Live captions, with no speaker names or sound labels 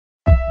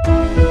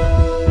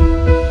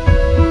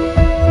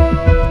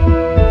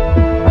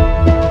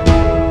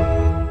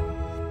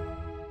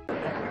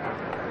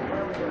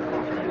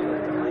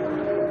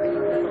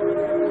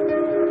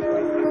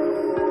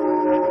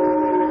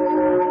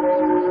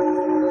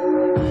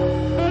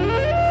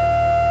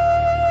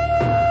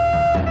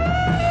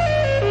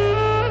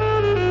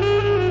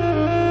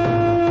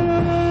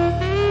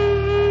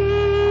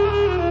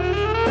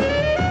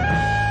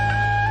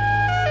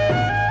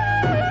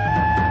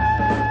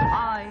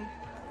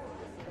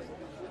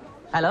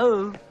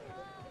Hello.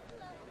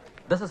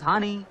 This is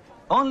Hani,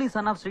 only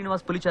son of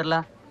Srinivas Pulicharla,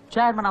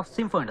 chairman of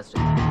Simfo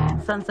Industry.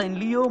 Sun sign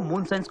Leo,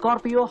 moon sign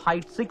Scorpio,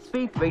 height 6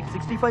 feet, weight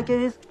 65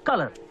 kgs,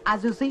 color, as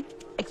you see,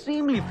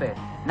 extremely fair.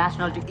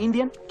 Nationality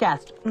Indian,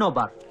 caste, no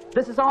bar.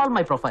 This is all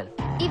my profile.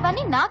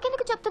 ఇవన్నీ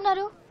నాకెందుకు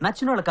చెప్తున్నారు?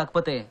 నచ్చినోళ్ళు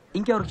కాకపోతే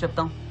ఇంకెవరికి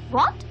చెప్తాం?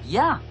 What?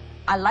 Yeah,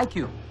 I like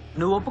you.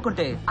 నువ్వు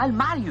ఒప్పుకుంటే I'll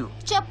marry you.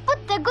 చెప్పు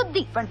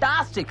తెగుద్ది.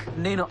 Fantastic.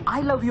 నేను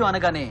I love you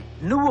అనగానే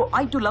నువ్వు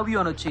I to love you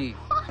అనొచ్చి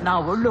నా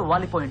ఒళ్ళో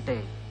వాలిపోయింటే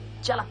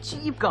చాలా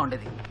చీప్ గా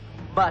ఉండేది.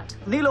 బట్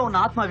నీలో ఉన్న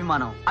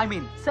ఆత్మాభిమానం ఐ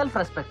మీన్ సెల్ఫ్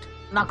రెస్పెక్ట్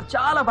నాకు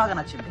చాలా బాగా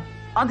నచ్చింది.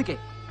 అందుకే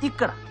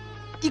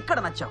ఇక్కడ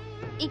నచ్చావు.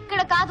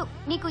 ఇక్కడ కాదు,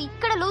 నీకు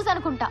ఇక్కడ లూజ్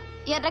అనుకుంటా.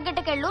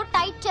 ఎర్రగడ్డకెళ్ళు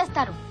టైట్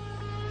చేస్తారు.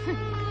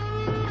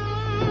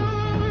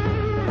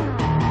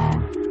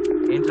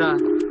 ఏంట్రా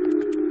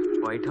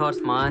వైట్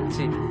హార్స్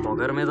మంచి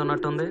పొగరు మీద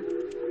ఉన్నట్టుంది.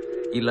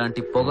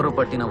 ఇలాంటి పొగరు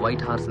పట్టిన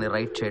వైట్ హార్స్ ని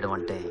రైడ్ చేయడం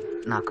అంటే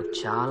నాకు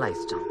చాలా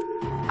ఇష్టం.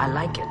 I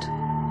like it.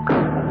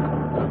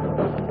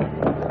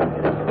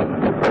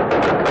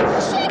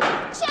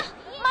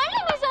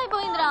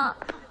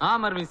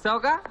 మరి మిస్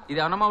అవగా ఇది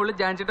ఏమన్నా మా ఊళ్ళో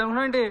జాయిన్ చేయడం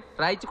ఏంటి?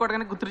 రాయిచ్చి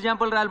కొట్టగానే గుర్తు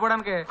జాంపులు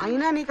రాలిపోవడానికి.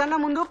 అయినా నీకన్నా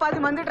ముందు 10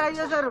 మంది ట్రై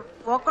చేశారు,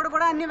 ఒక్కడు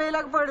కూడా అన్ని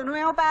వేయలేకపోయాడు.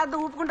 నువ్వేమో పెద్ద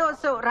ఊపుకుంటూ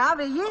వస్తావు. రా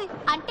వెయ్యి.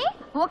 అంటే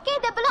ఒకే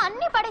దెబ్బలో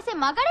అన్ని పడేసే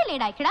మగాడే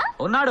లేడా ఇక్కడ?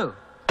 ఉన్నాడు.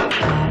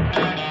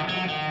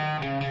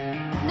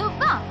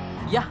 నువ్వా?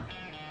 యా,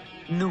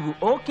 నువ్వు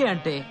ఓకే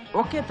అంటే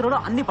ఒకే త్రోలో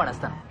అన్ని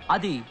పడేస్తాను,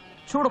 అది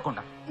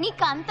చూడకుండా.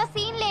 నీకు అంత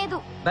సీన్ లేదు.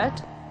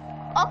 But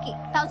okay,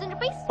 1000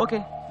 rupees.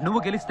 ఓకే,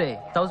 నువ్వు గెలిస్తే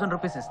 1000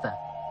 రూపీస్ ఇస్తా.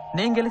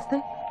 నేను గెలిస్తే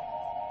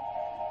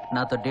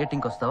నాతో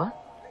డేటింగ్ వస్తావా?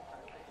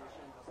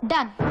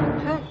 డన్.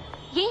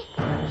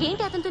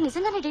 ఏంటి అతనితో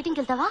నిజంగానే డేటింగ్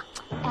వెళ్తావా?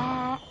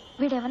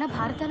 వీడేమన్నా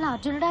భారతంలో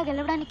అర్జునుడా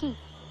గెలవడానికి?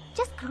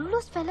 Just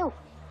క్రూలూస్ fellow.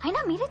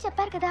 అయినా మీరే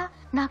చెప్పారు కదా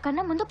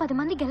నాకన్నా ముందు 10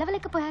 మంది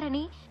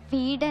గెలవలేకపోయారని.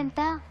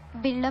 వీడంతా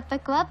బిల్డప్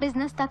ఎక్కువ,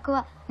 బిజినెస్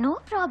తక్కువ. No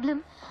problem,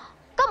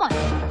 come on.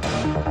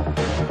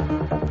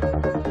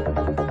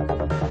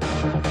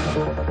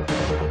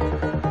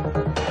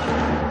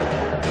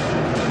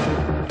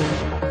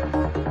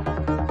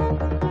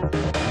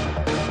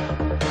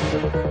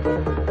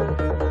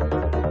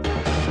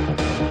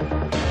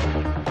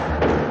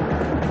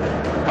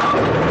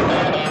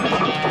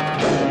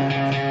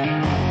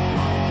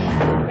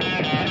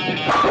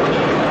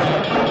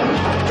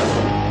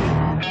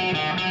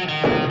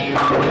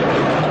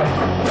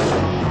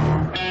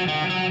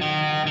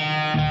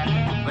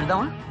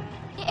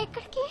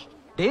 ఎక్కడికి?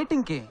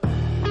 డేటింగ్ కి.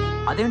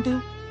 అదేంటి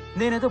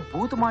నేనేదో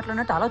బూత్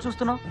మాట్లాడినట్టు అలా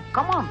చూస్తున్నావు?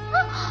 కమాన్.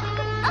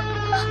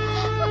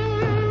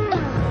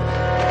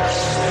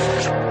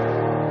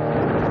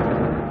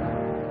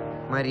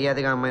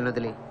 మర్యాదగా అమ్మాయిని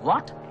వదిలే.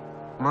 వాట్?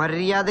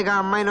 మర్యాదగా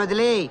అమ్మాయిని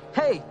వదిలే.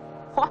 హే,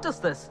 వాట్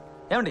ఇస్ దిస్?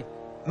 ఏమండి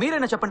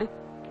మీరైనా చెప్పండి.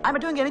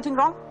 I'm doing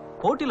anything wrong?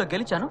 పోటీలో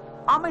గెలిచాను,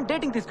 ఆ అమ్మాయిని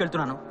డేటింగ్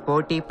తీసుకెళ్తున్నాను.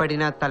 పోటీ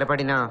పడినా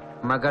తలపడినా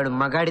మగాడు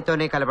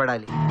మగాడితోనే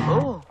కలపడాలి. ఓ,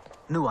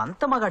 నువ్వు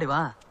అంత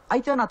మగాడివా?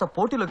 అయితే నాతో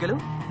పోటీలో గెలు,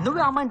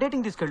 నువ్వే అమ్మాయిని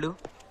డేటింగ్ తీసుకెళ్ళు.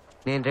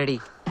 నేను ready.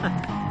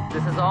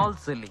 This is all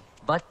silly,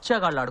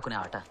 బచ్చగాళ్ళు ఆడుకునే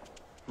ఆట.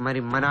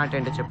 మరి మన ఆట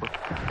ఏంటో చెప్పు.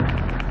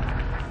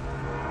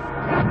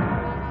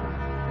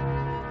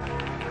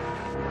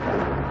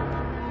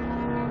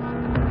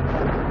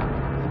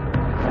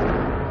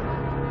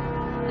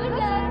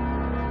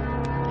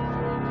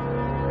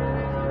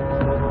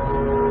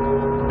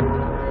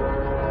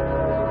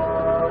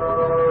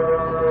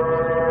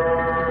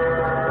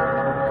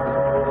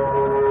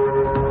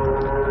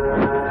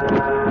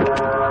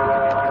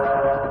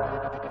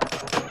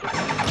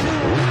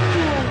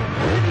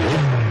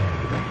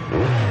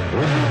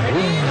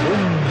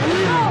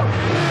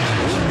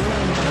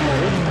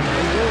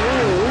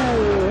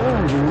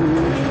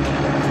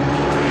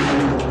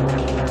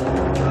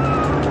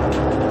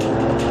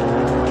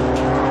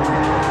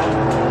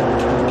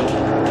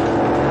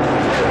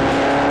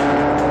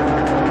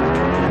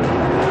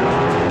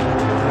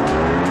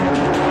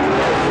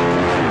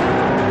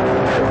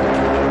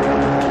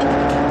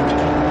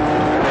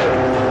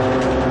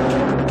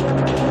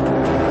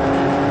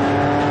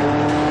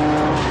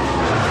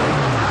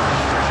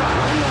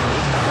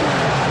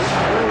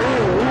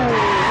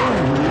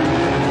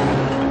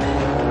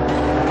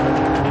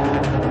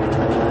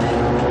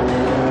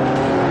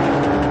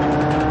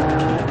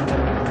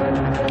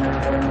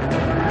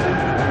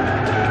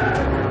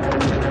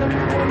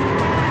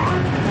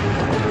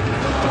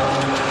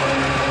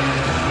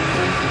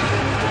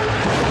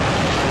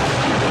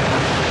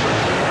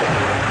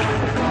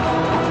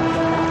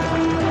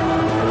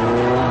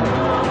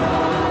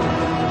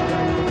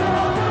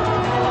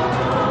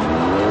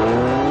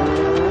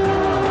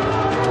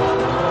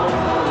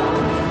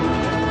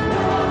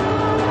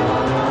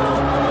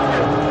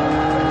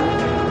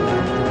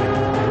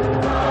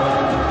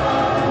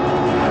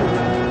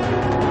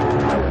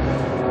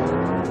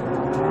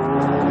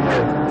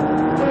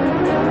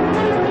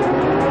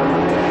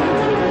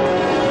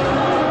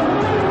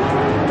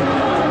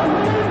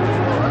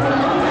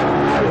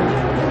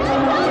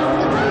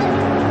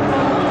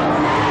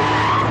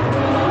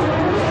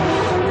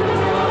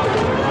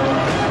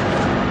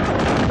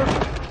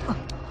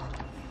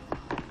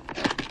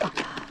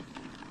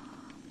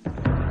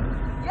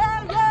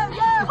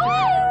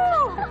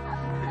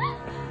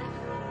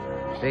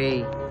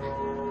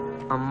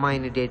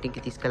 అమ్మాయిని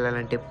డేటింగ్కి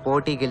తీసుకెళ్లాలంటే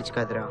పోటీ గెలిచి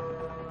కదరా,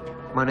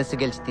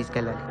 మనసు గెలిచి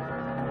తీసుకెళ్ళాలి.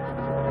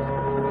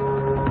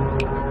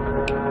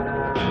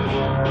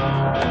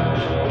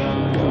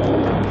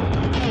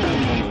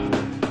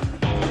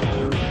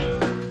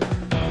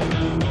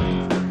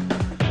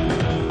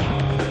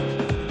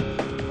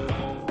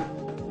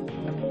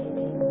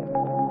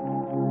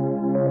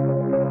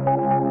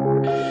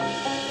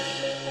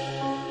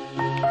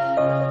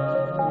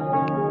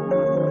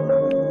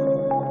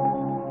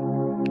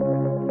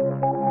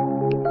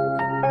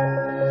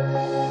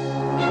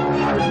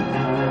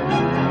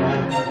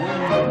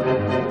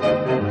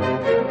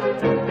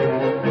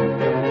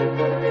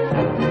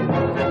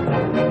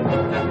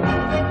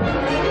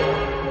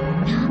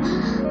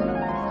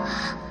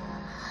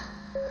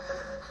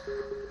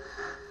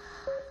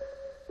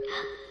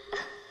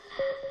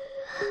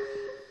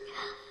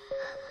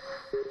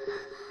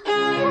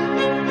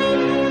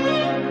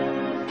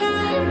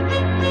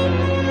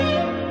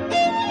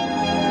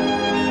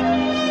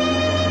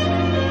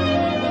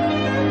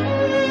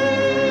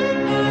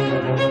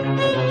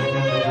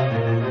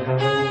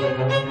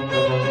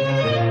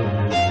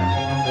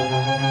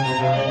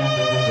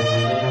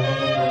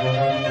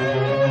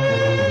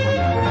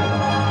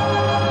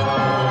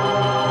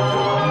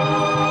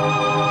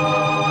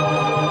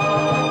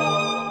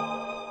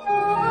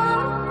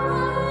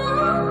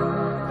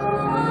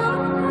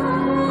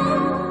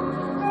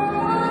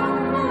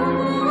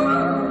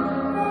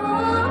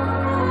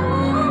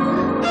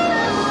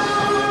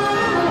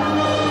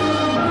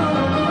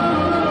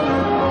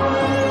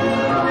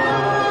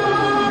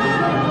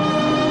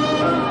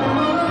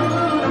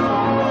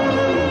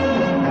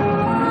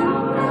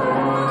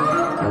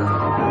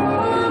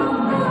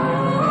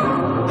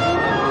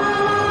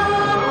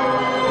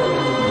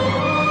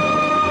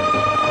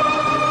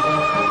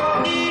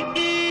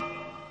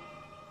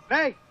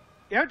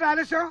 ఏమిటి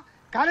ఆలస్యం?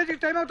 కాలేజీకి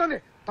టైం అవుతుంది,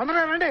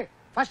 తొందరగా రండి.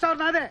 ఫస్ట్ అవర్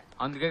నాదే.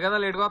 అందుకే కదా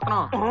లేట్గా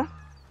వస్తున్నాం.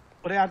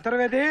 ఒరే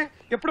అంతర్వేది,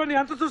 ఎప్పుడో నీ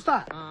అంత చూస్తా.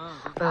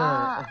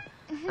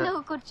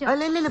 నువ్వు కూర్చో.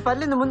 లేదు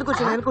పర్లేదు, ముందు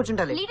కూర్చో, నేను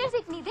కూర్చుంటాలి. లీడర్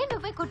సీట్ నీదే,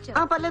 నువ్వే కూర్చో.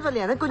 పర్లేదు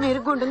పర్లేదు, వెనక్కి కొంచెం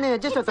ఇరుక్కు ఉంటుంది, నేను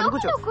అడ్జస్ట్ అవుతాను.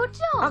 కూర్చో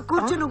కూర్చో.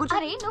 కూర్చో, నువ్వు కూర్చో.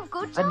 అరే నువ్వు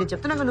కూర్చో. అది నేను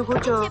చెప్తున్నా, నువ్వు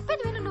కూర్చో.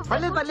 చెప్పేది విను, నువ్వే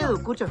పర్లేదు పర్లేదు,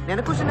 కూర్చో,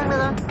 నేను కూర్చున్నాను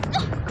కదా.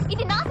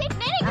 ఇది నా సీట్,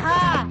 నేనే.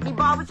 నీ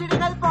బాబు సీటే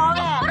కాదు,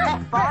 పోవే.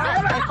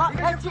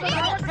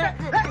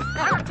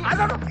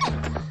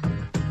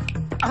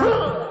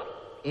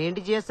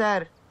 ఏంటి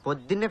చేశారు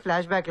పొద్దున్నే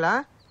ఫ్లాష్ బ్యాక్ లా?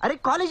 అరే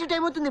కాలేజీ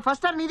టైం అవుతుంది,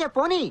 ఫస్ట్ అవర్ నీదే,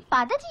 పోనీ.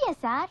 పదజీయ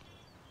సార్.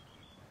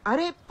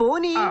 అరే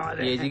పోనీ.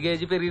 ఏజీ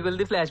గేజీ పెరిగి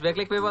వెళ్తే ఫ్లాష్ బ్యాక్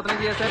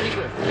ఎక్కువైపోతున్నాయి చేస్తారు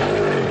నీకు.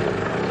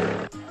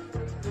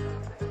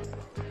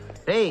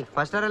 రే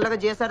ఫస్ట్ అవర్ అలాగా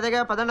చేస్తారు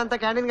దగ్గర పదండి, అంతా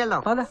క్యాంటీన్కి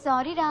వెళ్దాం.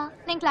 సారీ రా,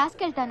 నేను క్లాస్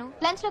కి వెళ్తాను.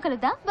 లంచ్ లో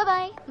కలుద్దాం.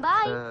 Bye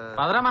bye.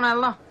 పదరా మనం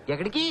వెళ్దాం.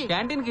 ఎక్కడికి?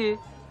 క్యాంటీన్ కి.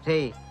 రే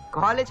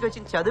కాలేజ్ కి వచ్చి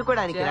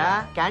చదువుకోవడానికి రా,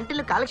 క్యాంటీన్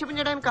లో కాలక్షేపం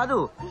చేయడానికి కాదు.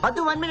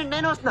 వద్దు, 1 minute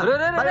నేను వస్తున్నా.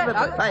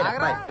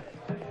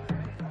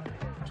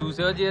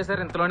 చూసేవా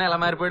చేశారు ఇంతలోనే ఎలా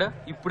మారిపోయాడు.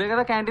 ఇప్పుడే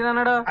కదా క్యాంటీన్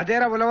అన్నాడు.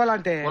 అదేరా ఉలవల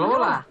అంటే.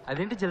 ఉలవలా?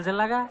 అదేంటి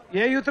జిల్జిల్లాగా?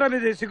 ఏ యూత్ లో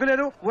మీది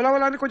సిగ్గులేదు?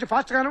 ఉలవల అని కొంచెం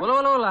ఫాస్ట్ గాను.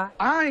 ఉలవలా?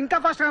 ఇంకా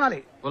ఫాస్ట్ గానాలి.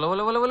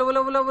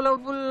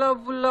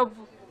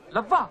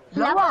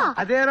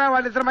 అదేరా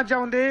వాళ్ళిద్దరి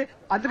మధ్య ఉంది,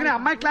 అందుకని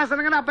అమ్మాయి క్లాస్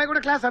అనగానే అబ్బాయి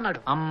కూడా క్లాస్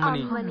అన్నాడు.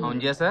 అమ్మని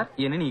అవును చేశారు.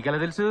 ఇవన్నీ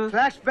నీకెలా తెలుసు?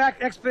 Flash back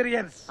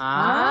experience.